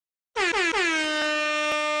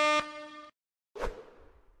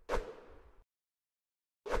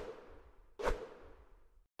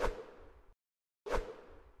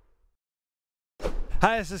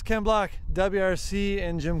Hi, this is Ken Block, WRC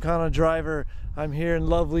and Gymkhana driver. I'm here in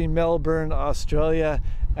lovely Melbourne, Australia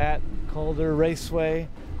at Calder Raceway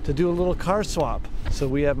to do a little car swap. So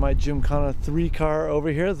we have my Gymkhana 3 car over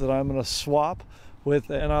here that I'm going to swap with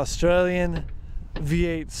an Australian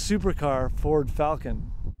V8 Supercar Ford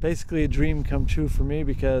Falcon. Basically a dream come true for me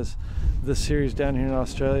because this series down here in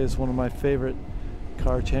Australia is one of my favorite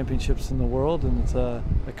car championships in the world, and it's a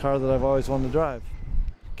car that I've always wanted to drive.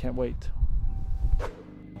 Can't wait.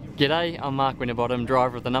 G'day, I'm Mark Winterbottom,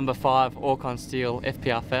 driver of the number 5 Orcon Steel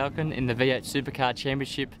FPR Falcon in the V8 Supercar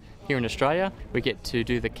Championship here in Australia. We get to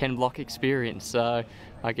do the Ken Block experience, so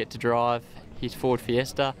I get to drive his Ford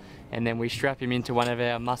Fiesta and then we strap him into one of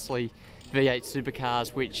our muscly V8 Supercars,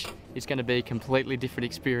 which is going to be a completely different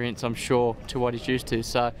experience, I'm sure, to what he's used to.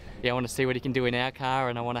 So yeah, I want to see what he can do in our car,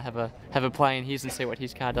 and I want to have a play in his and see what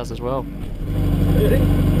his car does as well.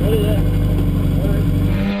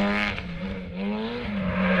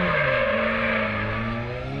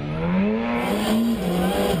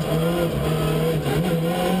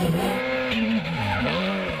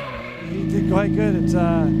 Quite good. It's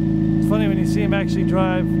funny when you see him actually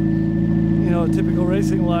drive, you know, a typical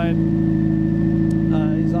racing line.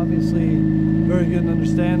 He's obviously very good and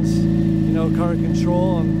understands, you know, car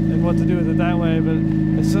control and what to do with it that way. But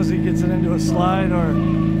as soon as he gets it into a slide or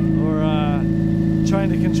trying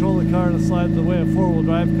to control the car in a slide the way a four-wheel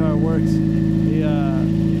drive car works, he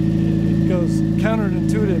goes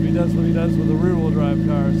counterintuitive. He does what he does with a rear-wheel drive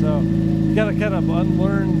car. So you got to kind of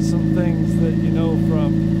unlearn some things that you know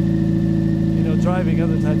from driving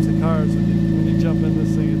other types of cars. When you jump in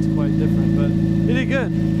this thing, it's quite different, but he did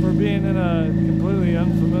good for being in a completely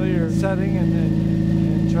unfamiliar setting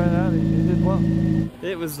and trying out. He did well.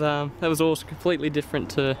 It was that was also completely different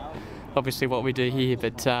to obviously what we do here,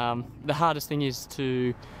 but the hardest thing is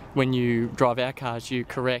to, when you drive our cars, you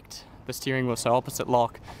correct the steering wheel, so opposite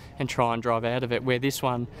lock, and try and drive out of it, where this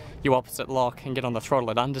one you opposite lock and get on the throttle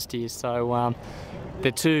at understeer. So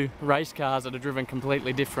they're two race cars that are driven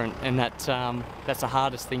completely different, and that's the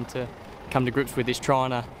hardest thing to come to grips with, is trying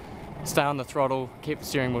to stay on the throttle, keep the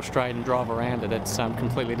steering wheel straight and drive around it. It's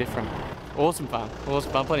completely different. Awesome fun,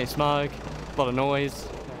 plenty of smoke, a lot of noise.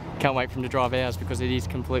 Can't wait for him to drive ours because it is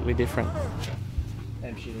completely different.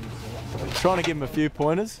 Trying to give him a few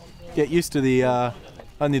pointers. Get used to the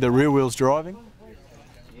only the rear wheels driving.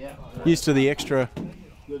 Used to the extra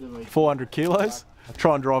 400 kilos.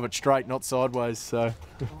 Try and drive it straight, not sideways, so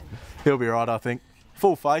he'll be right, I think.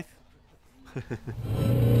 Full faith.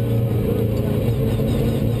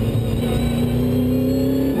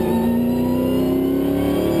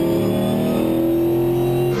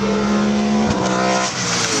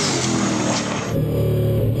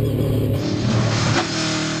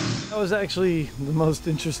 That was actually the most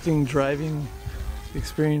interesting driving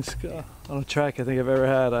experience on a track I think I've ever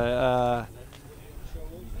had.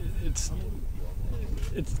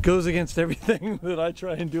 It goes against everything that I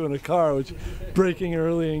try and do in a car, which braking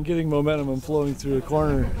early and getting momentum and flowing through the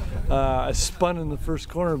corner. I spun in the first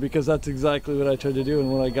corner because that's exactly what I tried to do,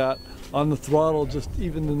 and when I got on the throttle, just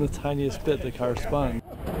even in the tiniest bit, the car spun.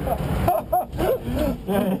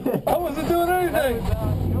 I wasn't doing anything!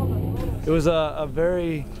 It was a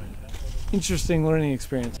very interesting learning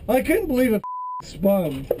experience. I couldn't believe it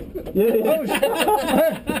spun.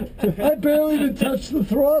 I barely even touched the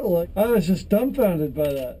throttle. I was just dumbfounded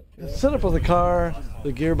by that. The setup of the car,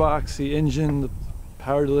 the gearbox, the engine, the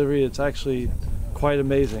power delivery, it's actually quite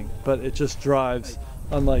amazing, but it just drives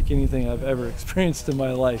unlike anything I've ever experienced in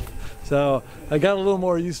my life. So I got a little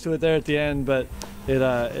more used to it there at the end, but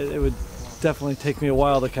it would definitely take me a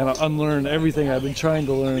while to kind of unlearn everything I've been trying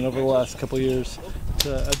to learn over the last couple of years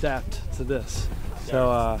to adapt to this.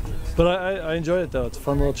 So, but I enjoyed it though. It's a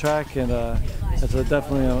fun little track, and it's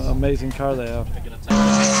definitely an amazing car they have.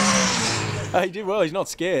 He did well. He's not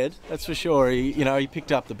scared, that's for sure. He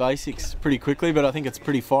picked up the basics pretty quickly, but I think it's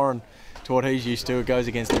pretty foreign to what he's used to. It goes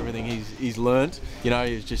against everything he's learnt. He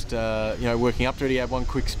was just working up to it. He had one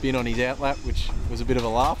quick spin on his outlap, which was a bit of a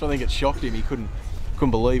laugh. I think it shocked him. He couldn't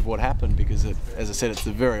believe what happened because, as I said, it's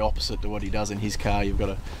the very opposite to what he does in his car. You've got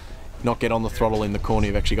to not get on the throttle in the corner.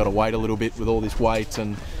 You've actually got to wait a little bit with all this weight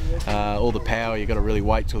and all the power. You've got to really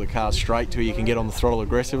wait till the car's straight till you can get on the throttle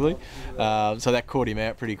aggressively. So that caught him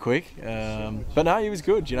out pretty quick. But no, he was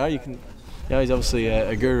good. He's obviously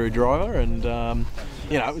a guru driver, and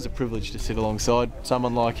it was a privilege to sit alongside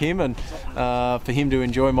someone like him, and for him to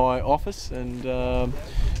enjoy my office, and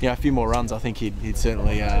a few more runs, I think he'd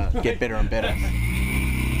certainly get better and better.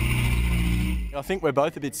 I think we're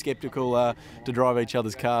both a bit sceptical to drive each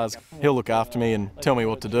other's cars. He'll look after me and tell me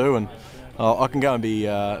what to do, and I can go and be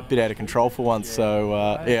a bit out of control for once. So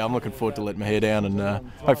yeah, I'm looking forward to letting my hair down and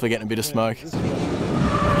hopefully getting a bit of smoke.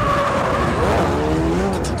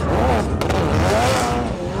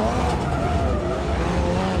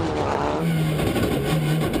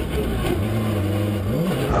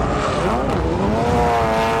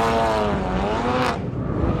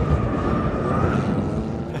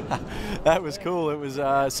 That was cool. It was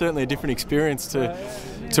certainly a different experience to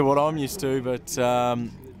what I'm used to, but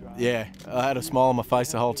yeah, I had a smile on my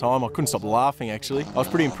face the whole time. I couldn't stop laughing actually. I was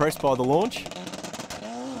pretty impressed by the launch.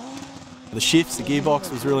 The shifts, the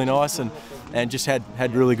gearbox was really nice and just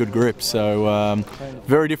had really good grip. So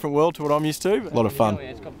very different world to what I'm used to, but a lot of fun.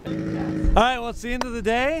 Alright, well, it's the end of the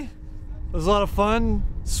day. It was a lot of fun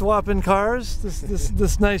swapping cars.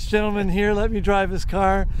 This nice gentleman here let me drive his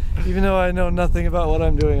car, even though I know nothing about what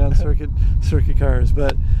I'm doing on circuit cars.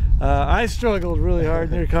 But I struggled really hard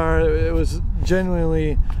in your car. It was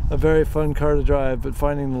genuinely a very fun car to drive, but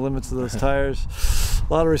finding the limits of those tires,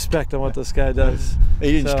 a lot of respect on what this guy does.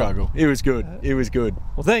 He didn't struggle. It was good. It was good.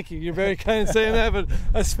 Well, thank you. You're very kind in saying that, but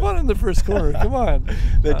I spun in the first corner. Come on.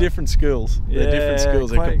 They're different skills. They're different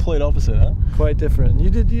skills. They're complete opposite, huh? Quite different. You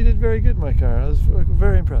did very good in my car. I was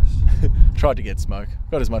very impressed. Tried to get smoke.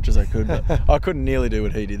 Got as much as I could, but I couldn't nearly do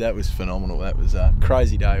what he did. That was phenomenal. That was a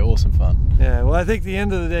crazy day. Awesome fun. Yeah, well, I think the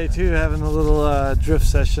end of the day too, having a little drift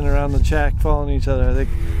session around the track, following each other, I think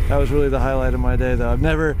that was really the highlight of my day, though. I've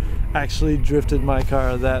never actually drifted my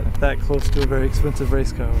car that close to a very expensive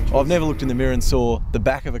race car. I've never looked in the mirror and saw the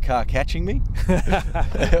back of a car catching me.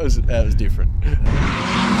 that was different.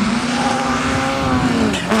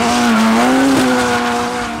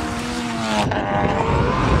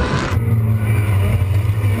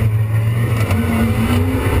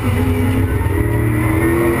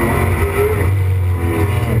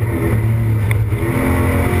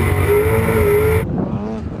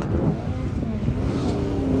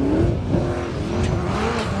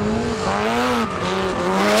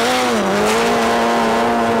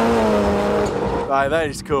 Hey, that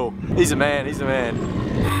is cool. He's a man, he's a man.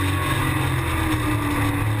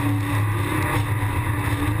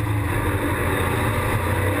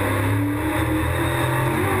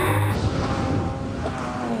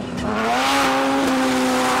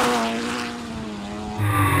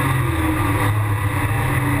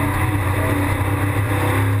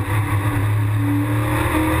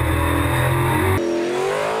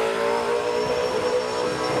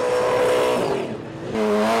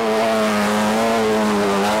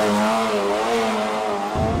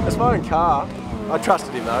 It's my own car. I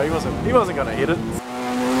trusted him though. He wasn't going to hit it.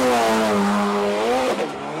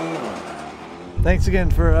 Thanks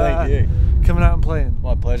again for Thank you. coming out and playing.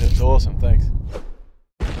 My pleasure. It's awesome. Thanks.